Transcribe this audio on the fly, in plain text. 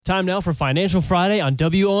Time now for Financial Friday on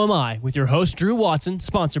WOMI with your host, Drew Watson,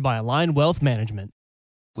 sponsored by Aligned Wealth Management.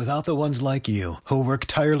 Without the ones like you, who work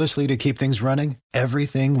tirelessly to keep things running,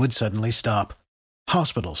 everything would suddenly stop.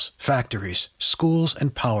 Hospitals, factories, schools,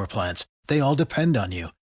 and power plants, they all depend on you.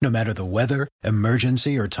 No matter the weather,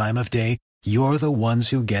 emergency, or time of day, you're the ones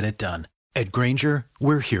who get it done. At Grainger,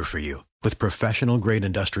 we're here for you with professional-grade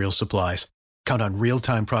industrial supplies. Count on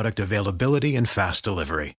real-time product availability and fast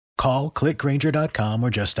delivery. Call, click Grainger.com, or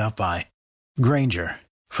just stop by. Grainger,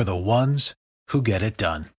 for the ones who get it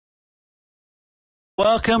done.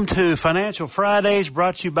 Welcome to Financial Fridays,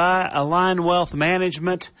 brought to you by Aligned Wealth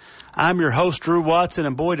Management. I'm your host, Drew Watson,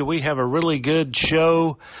 and boy, do we have a really good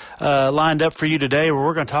show lined up for you today, where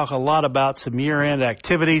we're going to talk a lot about some year-end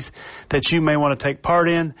activities that you may want to take part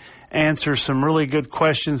in, answer some really good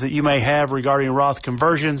questions that you may have regarding Roth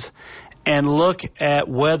conversions, and look at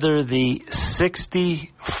whether the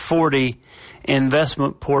 60-40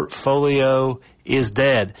 investment portfolio is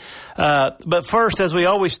dead. But first, as we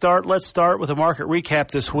always start, let's start with a market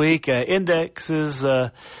recap this week. Indexes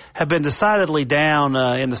have been decidedly down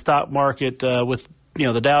in the stock market with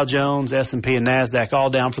the Dow Jones, S&P, and NASDAQ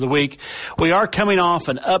all down for the week. We are coming off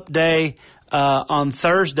an up day on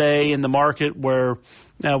Thursday in the market where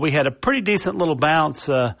we had a pretty decent little bounce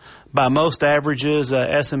by most averages.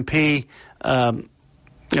 S&P,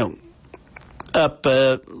 up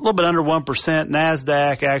a little bit under 1%.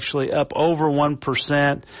 NASDAQ actually up over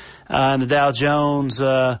 1%. And the Dow Jones,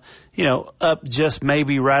 up just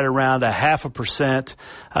maybe right around 0.5%.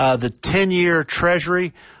 The 10-year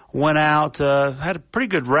Treasury went out, had a pretty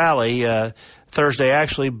good rally Thursday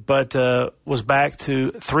actually, but was back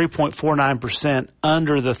to 3.49%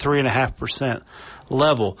 under the 3.5%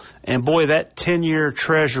 level. And boy, that 10-year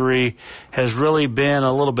Treasury has really been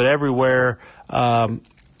a little bit everywhere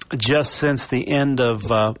just since the end of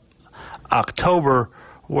October,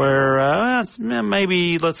 where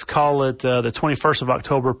maybe let's call it the 21st of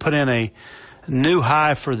October, put in a new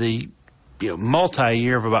high for the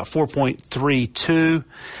multi-year of about 4.32,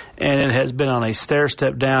 and it has been on a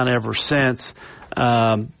stair-step down ever since,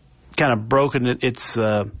 kind of broken its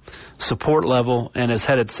support level and is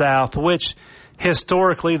headed south, which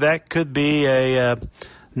historically that could be a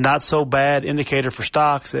not so bad indicator for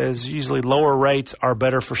stocks, as usually lower rates are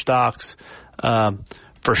better for stocks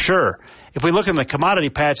for sure. If we look in the commodity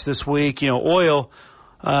patch this week, oil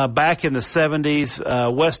back in the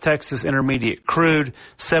 70s, West Texas Intermediate crude,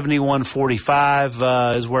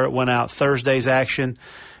 71.45 is where it went out Thursday's action.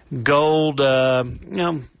 Gold,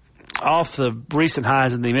 off the recent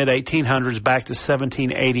highs in the mid-1800s back to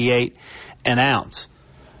 17.88 an ounce.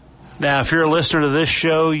 Now, if you're a listener to this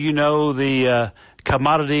show, you know the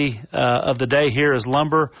commodity of the day here is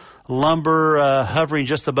lumber. Lumber hovering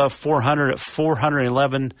just above 400 at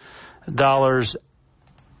 $411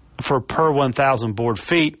 for per 1,000 board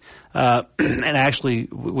feet. And actually,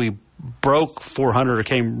 we broke 400 or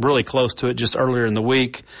came really close to it just earlier in the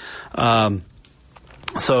week.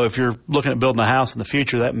 So if you're looking at building a house in the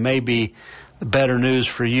future, that may be better news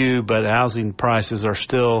for you, but housing prices are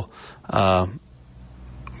still,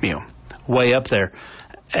 way up there.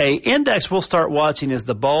 A index we'll start watching is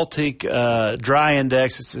the Baltic Dry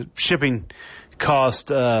Index. It's a shipping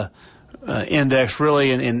cost index,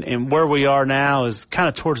 really, and where we are now is kind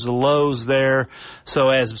of towards the lows there. So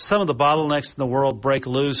as some of the bottlenecks in the world break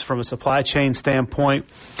loose from a supply chain standpoint,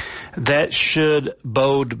 that should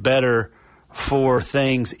bode better for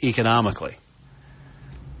things economically.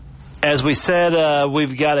 As we said,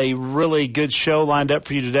 we've got a really good show lined up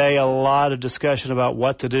for you today. A lot of discussion about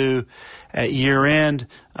what to do at year end,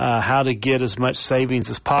 how to get as much savings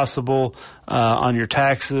as possible on your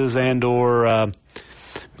taxes and or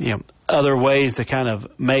other ways to kind of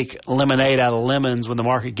make lemonade out of lemons when the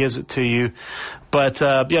market gives it to you. But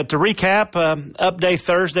to recap, up day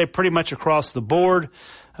Thursday pretty much across the board.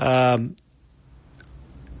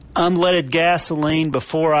 Unleaded gasoline,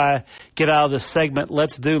 before I get out of this segment,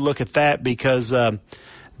 let's look at that because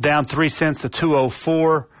down 3 cents to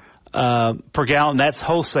 2.04 per gallon. That's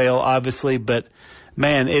wholesale, obviously, but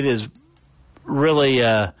man, it is really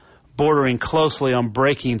bordering closely on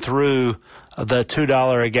breaking through the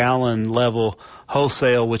 $2 a gallon level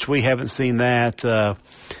wholesale, which we haven't seen that the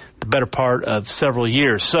better part of several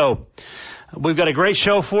years. So we've got a great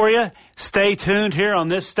show for you. Stay tuned here on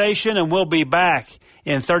this station, and we'll be back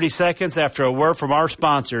in 30 seconds after a word from our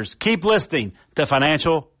sponsors. Keep listening to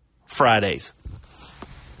Financial Fridays.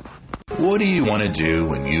 What do you want to do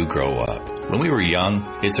when you grow up? When we were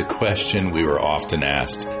young, it's a question we were often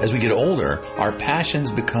asked. As we get older, our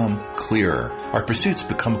passions become clearer. Our pursuits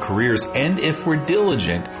become careers. And if we're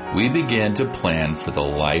diligent, we begin to plan for the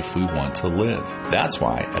life we want to live. That's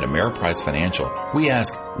why at Ameriprise Financial, we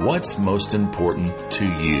ask, what's most important to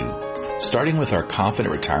you? Starting with our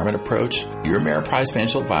Confident Retirement approach, your Ameriprise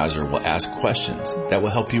Financial Advisor will ask questions that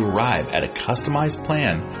will help you arrive at a customized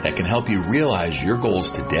plan that can help you realize your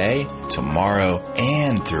goals today, tomorrow,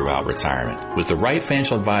 and throughout retirement. With the right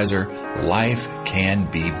financial advisor, life can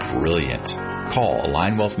be brilliant. Call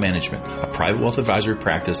Align Wealth Management, a private wealth advisory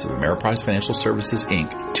practice of Ameriprise Financial Services,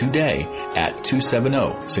 Inc., today at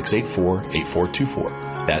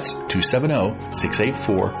 270-684-8424. That's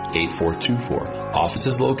 270-684-8424. Office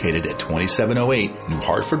is located at 2708 New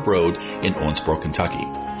Hartford Road in Owensboro, Kentucky.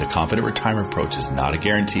 The Confident Retirement approach is not a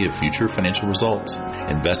guarantee of future financial results.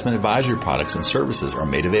 Investment advisory products and services are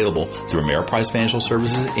made available through Ameriprise Financial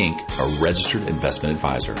Services, Inc., a registered investment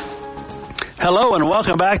advisor. Hello and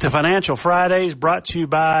welcome back to Financial Fridays, brought to you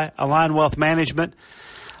by Align Wealth Management.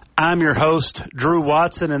 I'm your host, Drew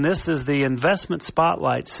Watson, and this is the Investment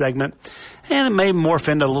Spotlight segment. And it may morph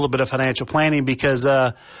into a little bit of financial planning because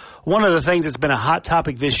one of the things that's been a hot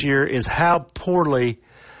topic this year is how poorly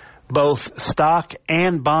both stock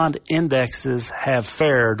and bond indexes have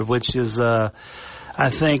fared, which is, I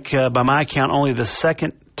think, by my count, only the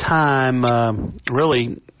second time,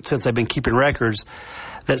 really, since I've been keeping records,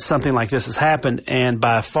 that something like this has happened. And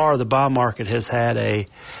by far, the bond market has had a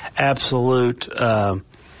absolute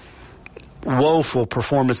woeful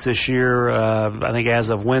performance this year. I think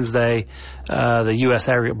as of Wednesday, the U.S.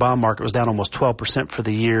 aggregate bond market was down almost 12% for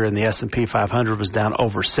the year, and the S&P 500 was down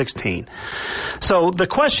over 16%. So the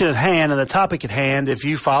question at hand and the topic at hand, if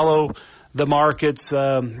you follow the markets,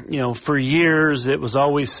 for years it was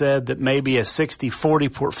always said that maybe a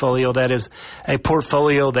 60-40 portfolio, that is a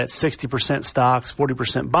portfolio that's 60% stocks,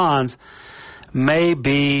 40% bonds, may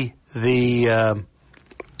be the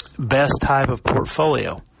best type of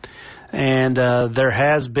portfolio. And there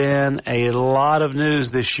has been a lot of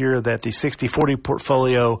news this year that the 60-40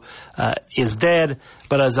 portfolio is dead.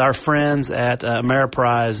 But as our friends at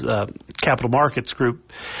Ameriprise Capital Markets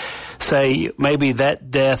Group say, maybe that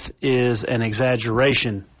death is an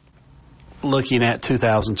exaggeration looking at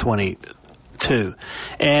 2022.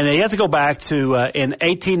 And you have to go back to, in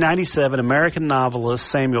 1897, American novelist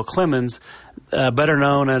Samuel Clemens, better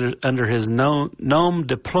known under his nom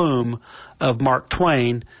de plume of Mark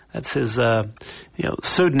Twain, that's his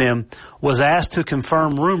pseudonym, was asked to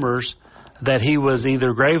confirm rumors that he was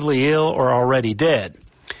either gravely ill or already dead.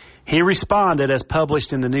 He responded, as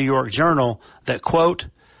published in the New York Journal, that, quote,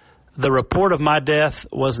 "The report of my death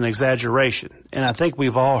was an exaggeration." And I think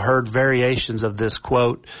we've all heard variations of this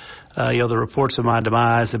quote. The reports of my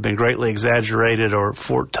demise have been greatly exaggerated or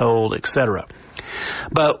foretold, etc.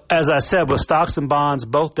 But as I said, with stocks and bonds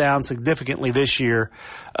both down significantly this year,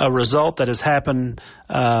 a result that has happened,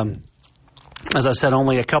 as I said,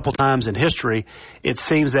 only a couple times in history, it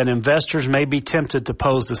seems that investors may be tempted to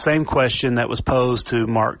pose the same question that was posed to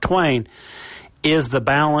Mark Twain. Is the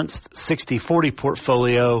balanced 60-40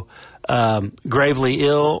 portfolio gravely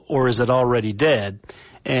ill, or is it already dead?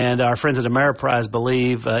 And our friends at Ameriprise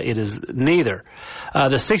believe it is neither.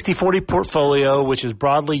 The 60-40 portfolio, which is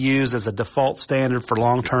broadly used as a default standard for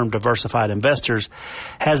long-term diversified investors,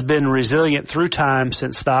 has been resilient through time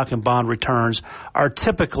since stock and bond returns are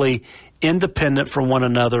typically independent from one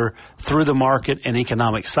another through the market and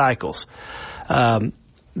economic cycles.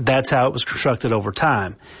 That's how it was constructed over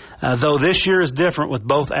time. Though this year is different with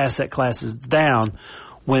both asset classes down,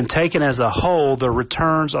 when taken as a whole, the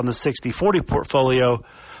returns on the 60-40 portfolio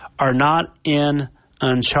are not in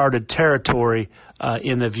uncharted territory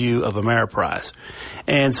in the view of Ameriprise.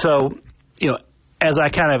 And so, as I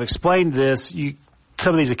kind of explained this,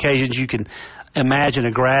 some of these occasions you can imagine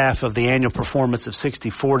a graph of the annual performance of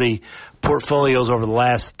 60-40 portfolios over the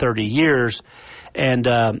last 30 years. And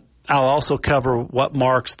I'll also cover what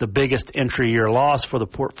marks the biggest entry year loss for the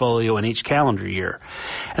portfolio in each calendar year.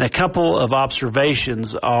 And a couple of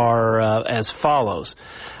observations are as follows.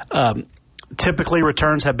 Typically,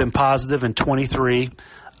 returns have been positive in 23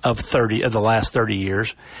 of the last 30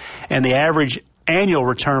 years. And the average annual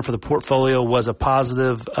return for the portfolio was a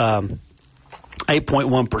positive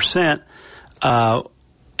 8.1%.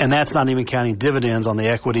 And that's not even counting dividends on the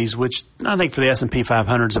equities, which I think for the S&P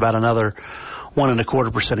 500 is about another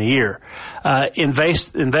 1.25% a year.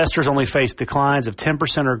 Investors only face declines of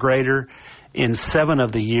 10% or greater in 7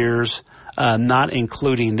 of the years, not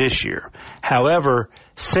including this year. However,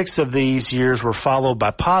 6 of these years were followed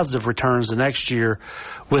by positive returns the next year,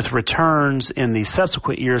 with returns in the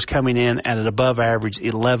subsequent years coming in at an above average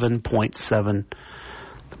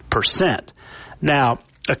 11.7%. Now,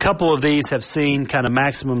 a couple of these have seen kind of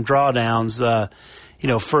maximum drawdowns.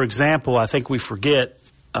 For example, I think we forget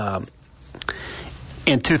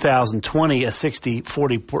in 2020, a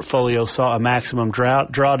 60-40 portfolio saw a maximum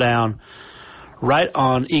drawdown right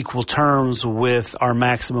on equal terms with our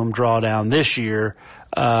maximum drawdown this year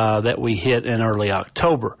that we hit in early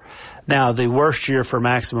October. Now, the worst year for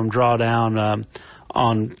maximum drawdown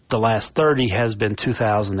on the last 30 has been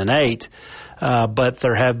 2008, but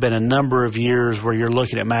there have been a number of years where you're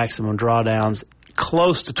looking at maximum drawdowns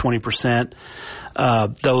close to 20%.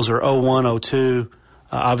 Those are 01, 02,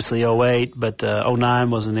 obviously 08, but 09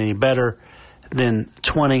 wasn't any better than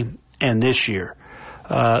 20 and this year.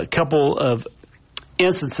 A couple of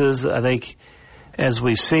instances, I think, as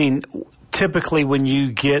we've seen, typically when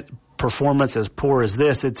you get performance as poor as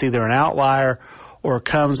this, it's either an outlier or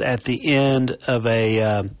comes at the end of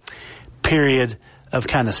a period of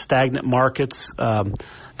kind of stagnant markets. The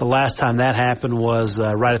last time that happened was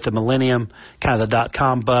right at the millennium, kind of the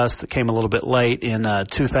dot-com bust that came a little bit late in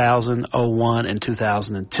 2000, 01, and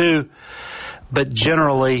 2002. But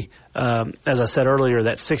generally, as I said earlier,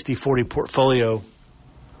 that 60-40 portfolio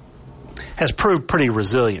has proved pretty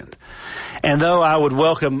resilient. And though I would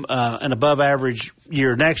welcome an above-average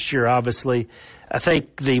year next year, obviously, I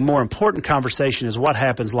think the more important conversation is what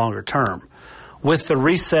happens longer term. With the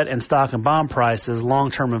reset in stock and bond prices,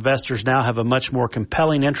 long-term investors now have a much more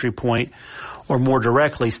compelling entry point, or more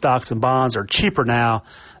directly, stocks and bonds are cheaper now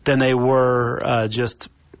than they were just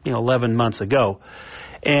 11 months ago.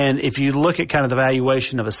 And if you look at kind of the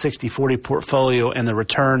valuation of a 60-40 portfolio and the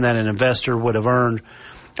return that an investor would have earned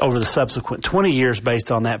over the subsequent 20 years based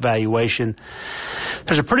on that valuation,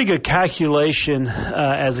 there's a pretty good calculation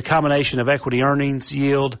as a combination of equity earnings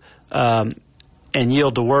yield and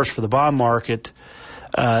yield to worst for the bond market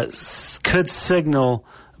could signal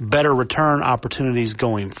better return opportunities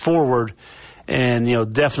going forward.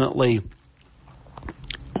 And, definitely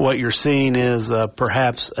what you're seeing is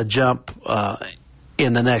perhaps a jump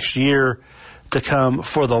in the next year to come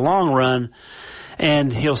for the long run.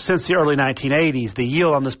 And, since the early 1980s, the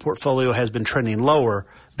yield on this portfolio has been trending lower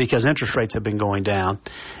because interest rates have been going down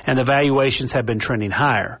and the valuations have been trending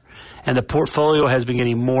higher. And the portfolio has been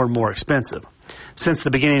getting more and more expensive. Since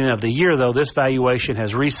the beginning of the year, though, this valuation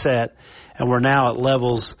has reset, and we're now at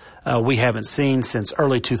levels we haven't seen since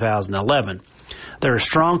early 2011. There is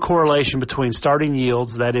strong correlation between starting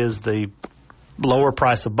yields, that is the lower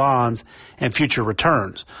price of bonds, and future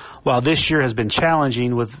returns. While this year has been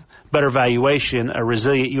challenging with better valuation, a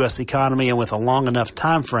resilient U.S. economy, and with a long enough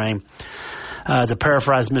time frame, to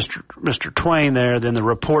paraphrase Mr. Twain there, then the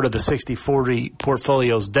report of the 60-40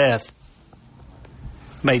 portfolio's death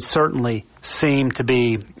may certainly seem to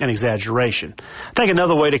be an exaggeration. I think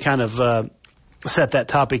another way to kind of set that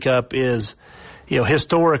topic up is,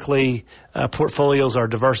 historically, portfolios are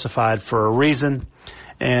diversified for a reason.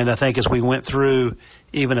 And I think as we went through,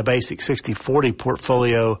 even a basic 60-40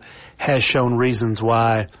 portfolio has shown reasons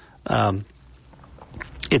why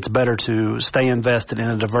it's better to stay invested in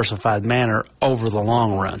a diversified manner over the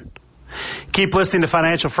long run. Keep listening to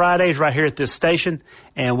Financial Fridays right here at this station,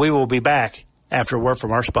 and we will be back after a word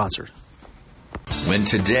from our sponsors. When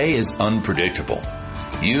today is unpredictable,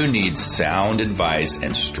 you need sound advice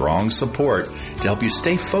and strong support to help you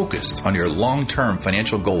stay focused on your long-term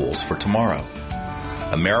financial goals for tomorrow.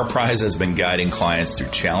 Ameriprise has been guiding clients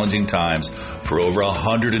through challenging times for over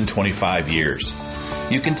 125 years.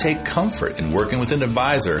 You can take comfort in working with an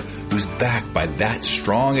advisor who's backed by that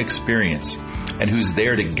strong experience and who's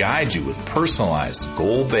there to guide you with personalized,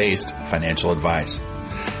 goal-based financial advice.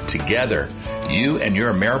 Together, you and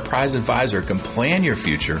your Ameriprise advisor can plan your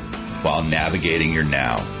future while navigating your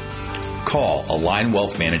now. Call Align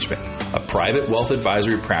Wealth Management, a private wealth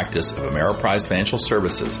advisory practice of Ameriprise Financial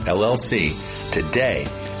Services, LLC, today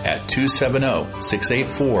at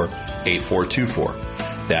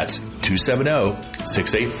 270-684-8424. That's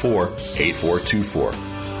 270-684-8424.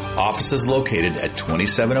 Office is located at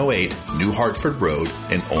 2708 New Hartford Road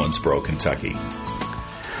in Owensboro, Kentucky.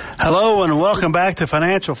 Hello and welcome back to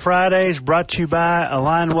Financial Fridays, brought to you by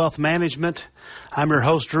Align Wealth Management. I'm your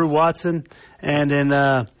host, Drew Watson, and in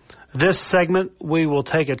this segment, we will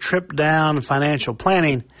take a trip down financial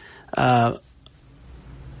planning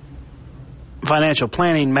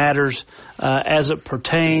matters as it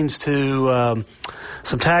pertains to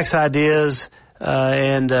some tax ideas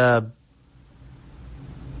and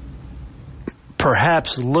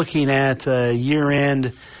perhaps looking at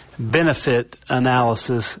year-end benefit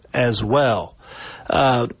analysis as well.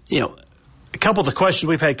 a couple of the questions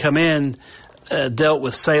we've had come in dealt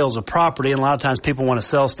with sales of property, and a lot of times people want to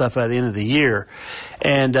sell stuff at the end of the year.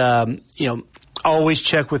 And, always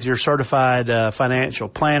check with your certified financial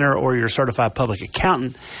planner or your certified public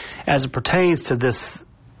accountant as it pertains to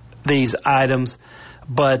these items.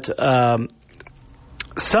 But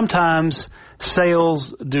sometimes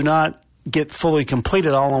sales do not get fully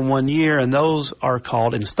completed all in one year, and those are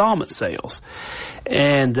called installment sales.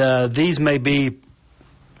 And these may be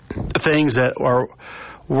things that are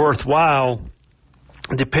worthwhile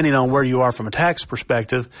depending on where you are from a tax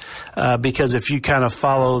perspective, because if you kind of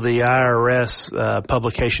follow the IRS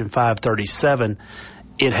publication 537,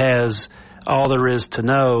 it has all there is to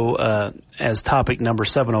know as topic number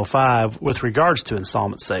 705 with regards to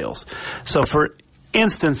installment sales. So for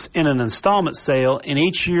instance, in an installment sale, in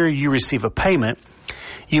each year you receive a payment,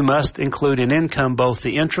 you must include in income both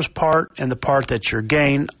the interest part and the part that you're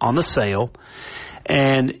gained on the sale,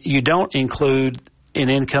 and you don't include in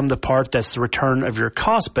income the part that's the return of your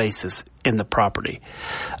cost basis in the property.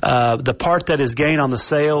 The part that is gained on the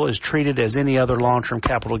sale is treated as any other long-term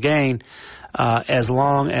capital gain as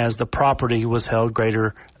long as the property was held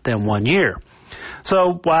greater than 1 year.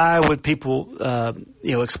 So why would people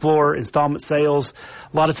explore installment sales?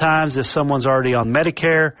 A lot of times if someone's already on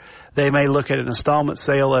Medicare, they may look at an installment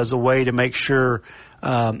sale as a way to make sure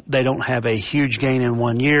they don't have a huge gain in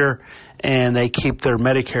 1 year, and they keep their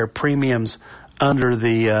Medicare premiums under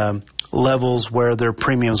the levels where their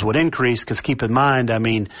premiums would increase. Because keep in mind,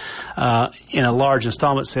 in a large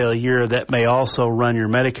installment sale a year, that may also run your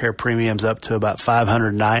Medicare premiums up to about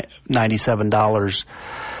 $597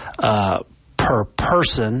 per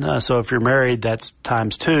person. So if you're married, that's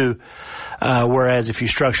times two. Whereas if you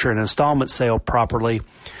structure an installment sale properly,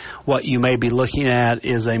 what you may be looking at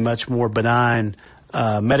is a much more benign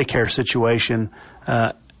Medicare situation,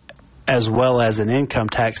 as well as an income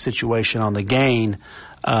tax situation on the gain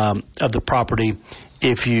of the property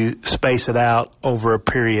if you space it out over a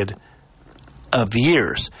period of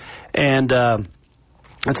years. And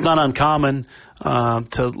it's not uncommon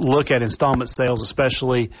to look at installment sales,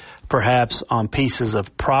 especially perhaps on pieces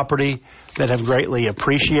of property that have greatly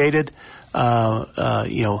appreciated.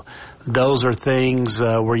 Those are things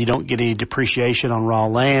where you don't get any depreciation on raw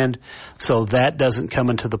land, so that doesn't come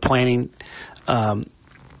into the planning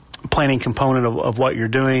component of what you're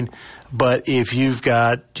doing. But if you've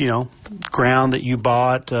got, ground that you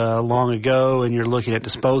bought long ago and you're looking at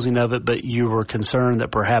disposing of it, but you were concerned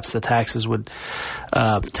that perhaps the taxes would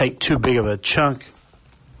take too big of a chunk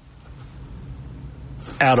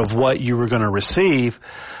out of what you were going to receive,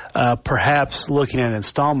 perhaps looking at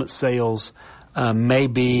installment sales may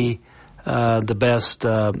be the best,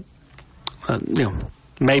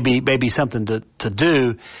 maybe something to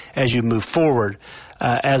do as you move forward.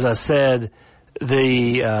 As I said,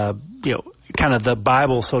 the kind of the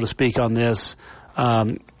Bible, so to speak, on this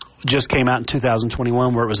just came out in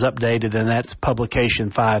 2021, where it was updated, and that's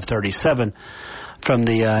publication 537 from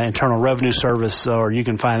the Internal Revenue Service, or you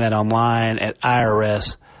can find that online at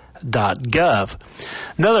irs.gov.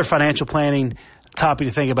 Another financial planning topic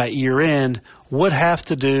to think about year end would have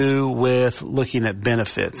to do with looking at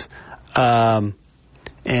benefits, and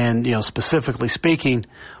specifically speaking,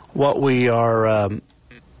 what we are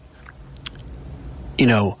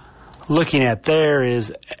looking at there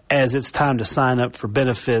is, as it's time to sign up for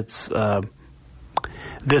benefits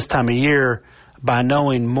this time of year, by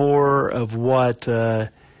knowing more of what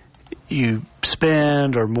you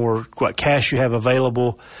spend or more what cash you have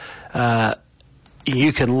available,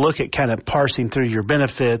 you can look at kind of parsing through your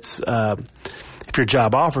benefits if your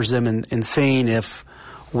job offers them, and seeing if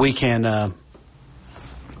we can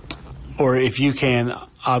or if you can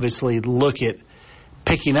obviously look at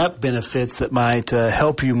picking up benefits that might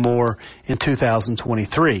help you more in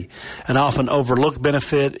 2023. An often overlooked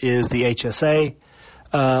benefit is the HSA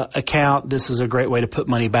account. This is a great way to put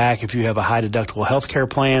money back if you have a high deductible health care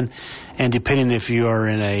plan. And depending if you are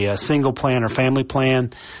in a single plan or family plan,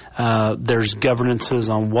 there's governances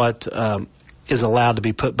on what is allowed to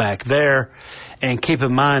be put back there. And keep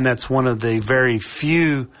in mind, that's one of the very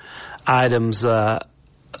few items that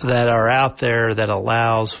are out there that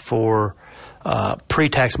allows for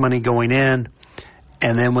pre-tax money going in,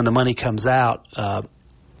 and then when the money comes out,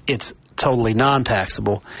 it's totally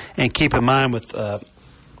non-taxable. And keep in mind, with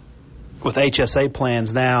HSA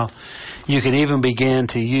plans now, you can even begin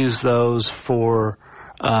to use those for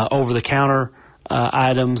over-the-counter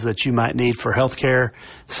items that you might need for health care.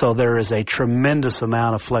 So there is a tremendous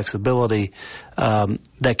amount of flexibility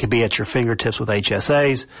that could be at your fingertips with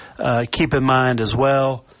HSAs. Keep in mind as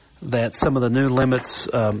well that some of the new limits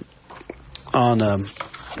on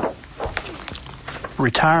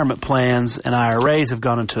retirement plans and IRAs have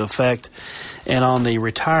gone into effect. And on the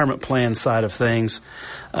retirement plan side of things,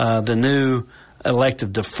 the new elective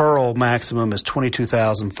deferral maximum is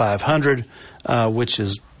 $22,500, which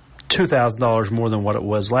is $2,000 more than what it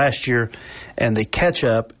was last year. And the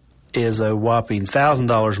catch-up is a whopping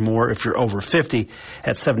 $1,000 more if you're over 50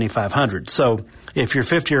 at $7,500. So if you're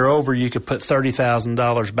 50 or over, you could put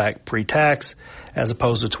 $30,000 back pre-tax as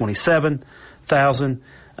opposed to $27,000.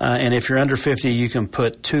 And if you're under 50, you can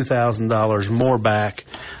put $2,000 more back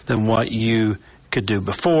than what you could do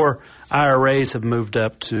before. IRAs have moved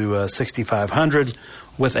up to $6,500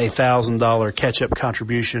 with a $1,000 catch-up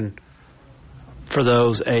contribution for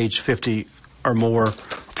those age 50 or more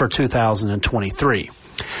for 2023.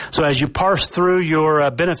 So as you parse through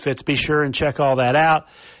your benefits, be sure and check all that out.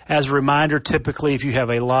 As a reminder, typically if you have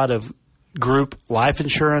a lot of group life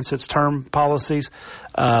insurance, it's term policies,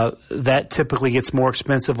 that typically gets more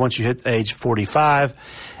expensive once you hit age 45.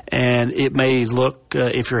 And it may look,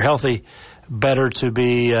 if you're healthy, better to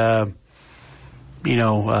be,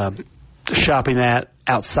 shopping that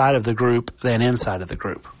outside of the group than inside of the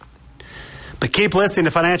group. But keep listening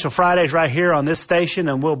to Financial Fridays right here on this station,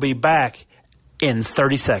 and we'll be back in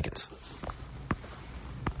 30 seconds.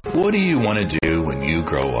 What do you want to do when you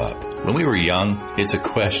grow up? When we were young, it's a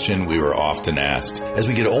question we were often asked. As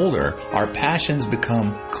we get older, our passions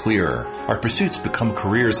become clearer. Our pursuits become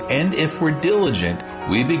careers. And if we're diligent,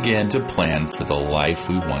 we begin to plan for the life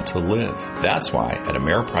we want to live. That's why at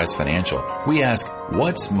Ameriprise Financial, we ask,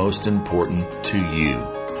 what's most important to you?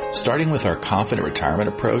 Starting with our confident retirement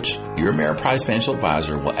approach, your Ameriprise Financial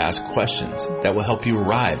Advisor will ask questions that will help you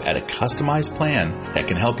arrive at a customized plan that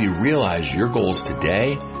can help you realize your goals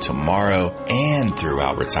today, tomorrow, and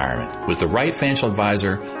throughout retirement. With the right financial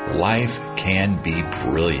advisor, life can be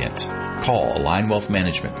brilliant. Call Align Wealth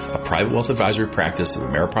Management, a private wealth advisory practice of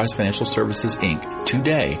Ameriprise Financial Services, Inc.,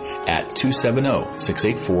 today at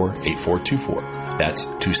 270-684-8424. That's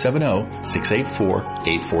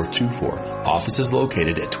 270-684-8424. Office is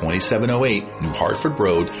located at 2708 New Hartford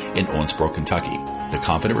Road in Owensboro, Kentucky. The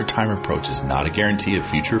Confident Retirement Approach is not a guarantee of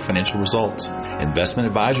future financial results. Investment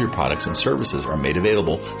advisory products and services are made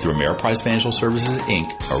available through Ameriprise Financial Services,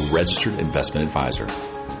 Inc., a registered investment advisor.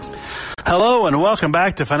 Hello and welcome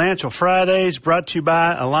back to Financial Fridays, brought to you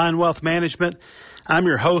by Align Wealth Management. I'm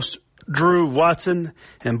your host, Drew Watson,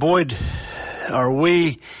 and boy, are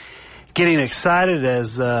we getting excited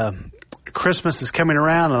as Christmas is coming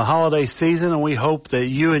around and the holiday season, and we hope that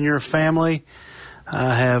you and your family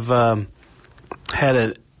have had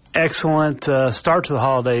an excellent start to the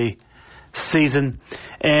holiday season.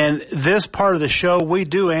 And this part of the show, we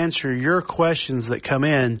do answer your questions that come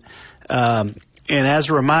in. And as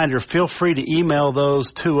a reminder, feel free to email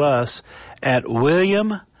those to us at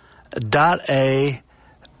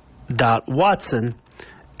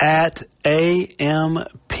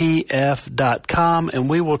william.a.watson@ampf.com, and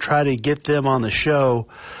we will try to get them on the show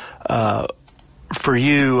for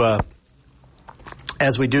you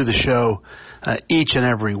as we do the show each and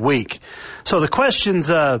every week. So the questions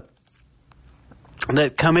that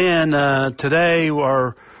come in today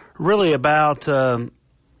are really about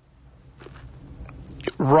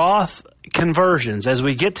Roth conversions. As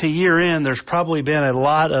we get to year end, there's probably been a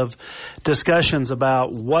lot of discussions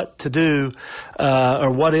about what to do or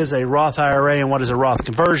what is a Roth IRA and what is a Roth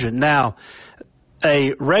conversion. Now,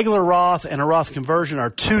 a regular Roth and a Roth conversion are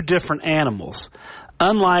two different animals.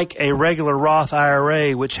 Unlike a regular Roth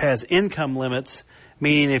IRA, which has income limits,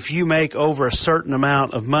 meaning if you make over a certain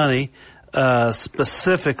amount of money,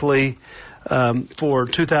 specifically for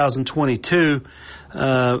 2022,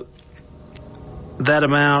 that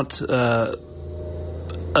amount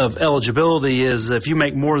of eligibility is if you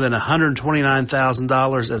make more than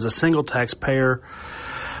 $129,000 as a single taxpayer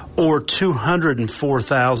or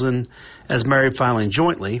 $204,000 as married filing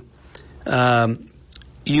jointly,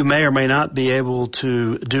 you may or may not be able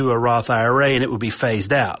to do a Roth IRA, and it would be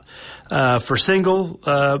phased out. For single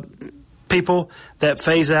people, that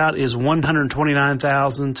phase out is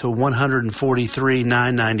 $129,000 to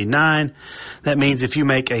 $143,999. That means if you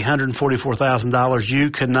make $144,000, you're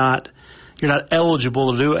not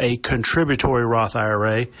eligible to do a contributory Roth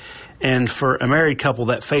IRA. And for a married couple,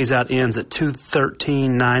 that phase out ends at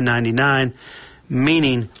 $213,999,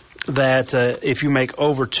 meaning that if you make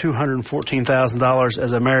over $214,000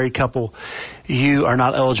 as a married couple, you are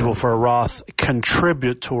not eligible for a Roth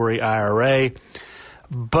contributory IRA.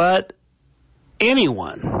 But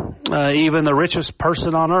anyone, even the richest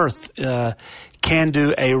person on earth, can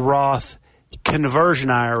do a Roth conversion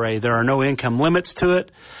IRA. There are no income limits to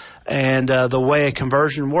it. And the way a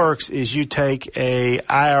conversion works is you take a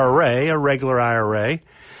IRA, a regular IRA,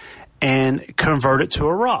 and convert it to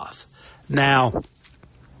a Roth. Now,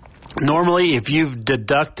 normally if you've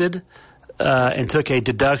deducted and took a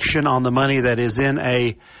deduction on the money that is in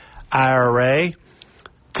a IRA,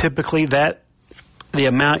 typically the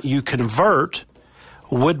amount you convert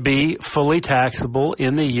would be fully taxable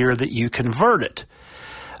in the year that you convert it.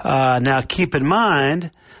 Now, keep in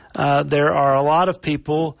mind, there are a lot of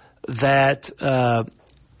people that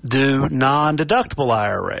do non-deductible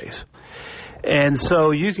IRAs. And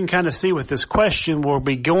so you can kind of see with this question, we'll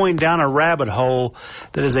be going down a rabbit hole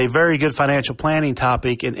that is a very good financial planning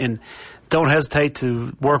topic. And don't hesitate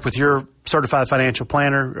to work with your certified financial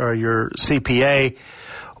planner or your CPA,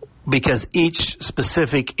 because each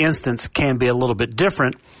specific instance can be a little bit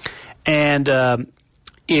different. And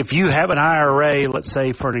if you have an IRA, let's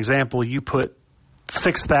say, for an example, you put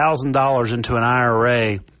 $6,000 into an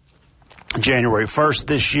IRA January 1st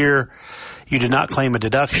this year, you did not claim a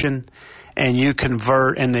deduction, and you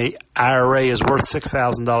convert, and the IRA is worth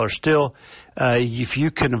 $6,000 still, if you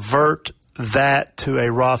convert that to a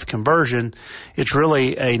Roth conversion, it's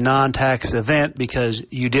really a non-tax event because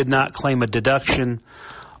you did not claim a deduction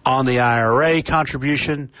on the IRA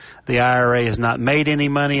contribution. The IRA has not made any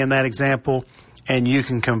money in that example, and you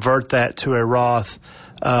can convert that to a Roth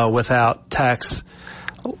without tax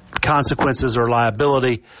consequences or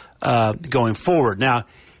liability going forward. Now,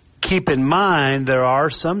 keep in mind there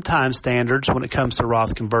are some time standards when it comes to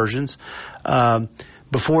Roth conversions.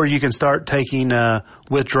 Before you can start taking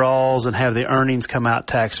withdrawals and have the earnings come out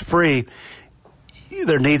tax-free,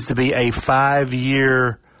 there needs to be a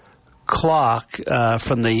 5-year clock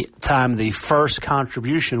from the time the first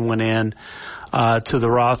contribution went in to the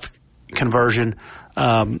Roth conversion,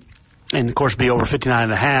 and of course be over 59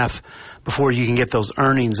 and a half before you can get those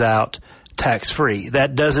earnings out tax-free.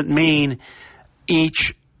 That doesn't mean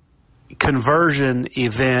each conversion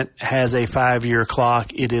event has a 5-year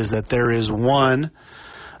clock. It is that there is one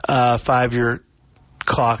 5-year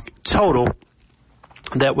clock total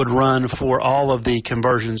that would run for all of the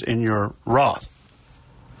conversions in your Roth.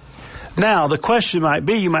 Now, the question might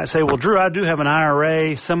be, you might say, well, Drew, I do have an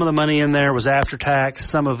IRA. Some of the money in there was after tax.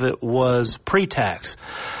 Some of it was pre-tax.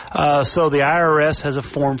 So the IRS has a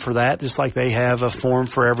form for that, just like they have a form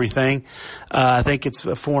for everything. I think it's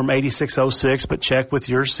Form 8606, but check with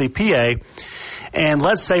your CPA. And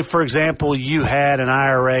let's say, for example, you had an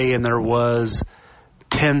IRA and there was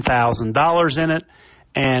 $10,000 in it,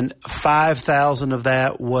 and $5,000 of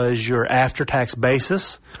that was your after-tax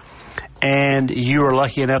basis. And you were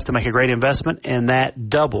lucky enough to make a great investment, and that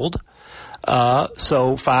doubled.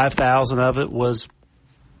 So $5,000 of it was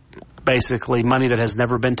basically money that has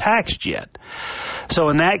never been taxed yet. So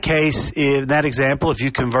in that case, in that example, if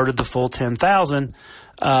you converted the full $10,000,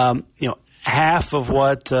 half of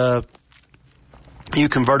what you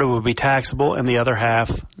converted would be taxable, and the other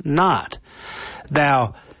half not.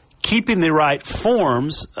 Now, keeping the right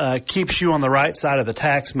forms keeps you on the right side of the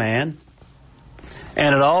tax man.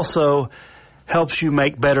 And it also helps you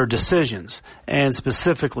make better decisions. And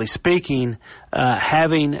specifically speaking,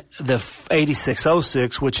 having the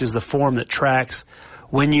 8606, which is the form that tracks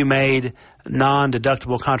when you made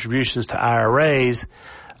non-deductible contributions to IRAs,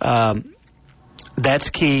 that's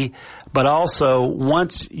key. But also,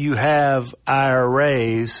 once you have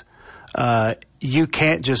IRAs, you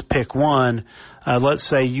can't just pick one. Let's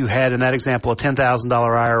say you had, in that example, a $10,000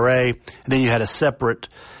 IRA, and then you had a separate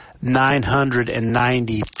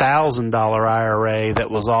 $990,000 IRA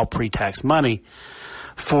that was all pre-tax money.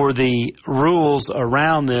 For the rules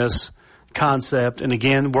around this concept, and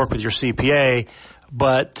again, work with your CPA,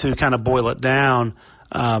 but to kind of boil it down,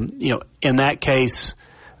 in that case,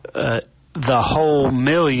 the whole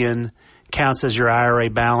million counts as your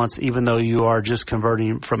IRA balance, even though you are just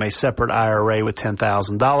converting from a separate IRA with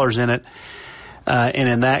 $10,000 in it. And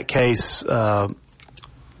in that case,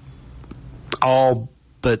 all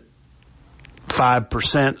but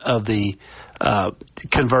 5% of the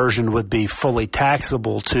conversion would be fully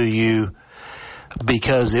taxable to you,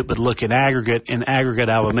 because it would look in aggregate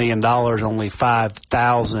out of $1 million, only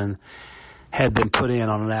 $5,000 had been put in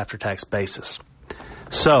on an after-tax basis.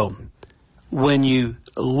 So when you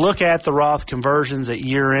look at the Roth conversions at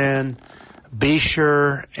year end, be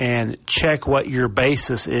sure and check what your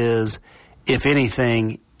basis is, if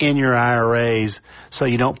anything, in your IRAs, so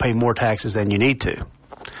you don't pay more taxes than you need to.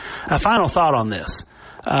 A final thought on this.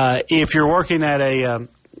 If you're working at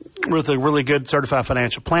with a really good certified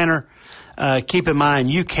financial planner, keep in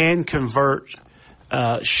mind you can convert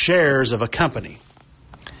shares of a company.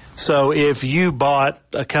 So if you bought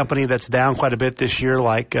a company that's down quite a bit this year,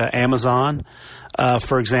 like Amazon,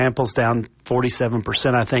 for example, it's down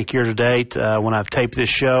 47%, I think, year to date. When I've taped this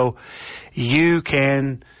show, you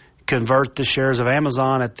can convert the shares of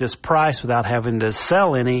Amazon at this price without having to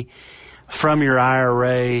sell any from your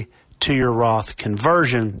IRA to your Roth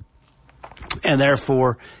conversion. And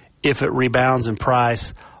therefore, if it rebounds in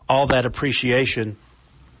price, all that appreciation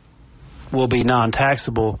will be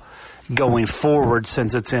non-taxable going forward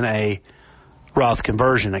since it's in a Roth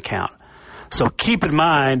conversion account. So keep in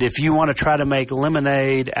mind, if you want to try to make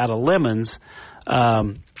lemonade out of lemons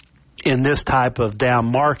in this type of down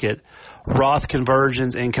market, Roth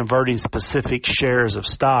conversions and converting specific shares of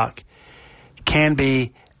stock can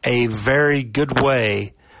be a very good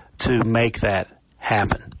way to make that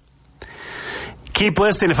happen. Keep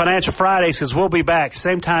listening to Financial Fridays because we'll be back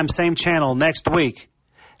same time, same channel next week.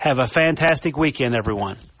 Have a fantastic weekend,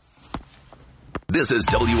 everyone. This is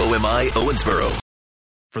WOMI Owensboro.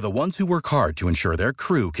 For the ones who work hard to ensure their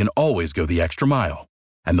crew can always go the extra mile,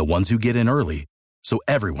 and the ones who get in early so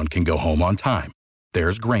everyone can go home on time,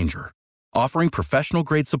 there's Grainger, offering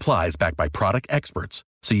professional-grade supplies backed by product experts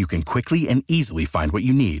so you can quickly and easily find what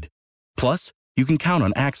you need. Plus, you can count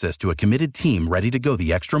on access to a committed team ready to go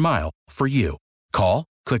the extra mile for you. Call,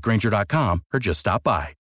 click Grainger.com, or just stop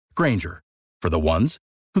by. Grainger, for the ones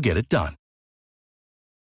who get it done.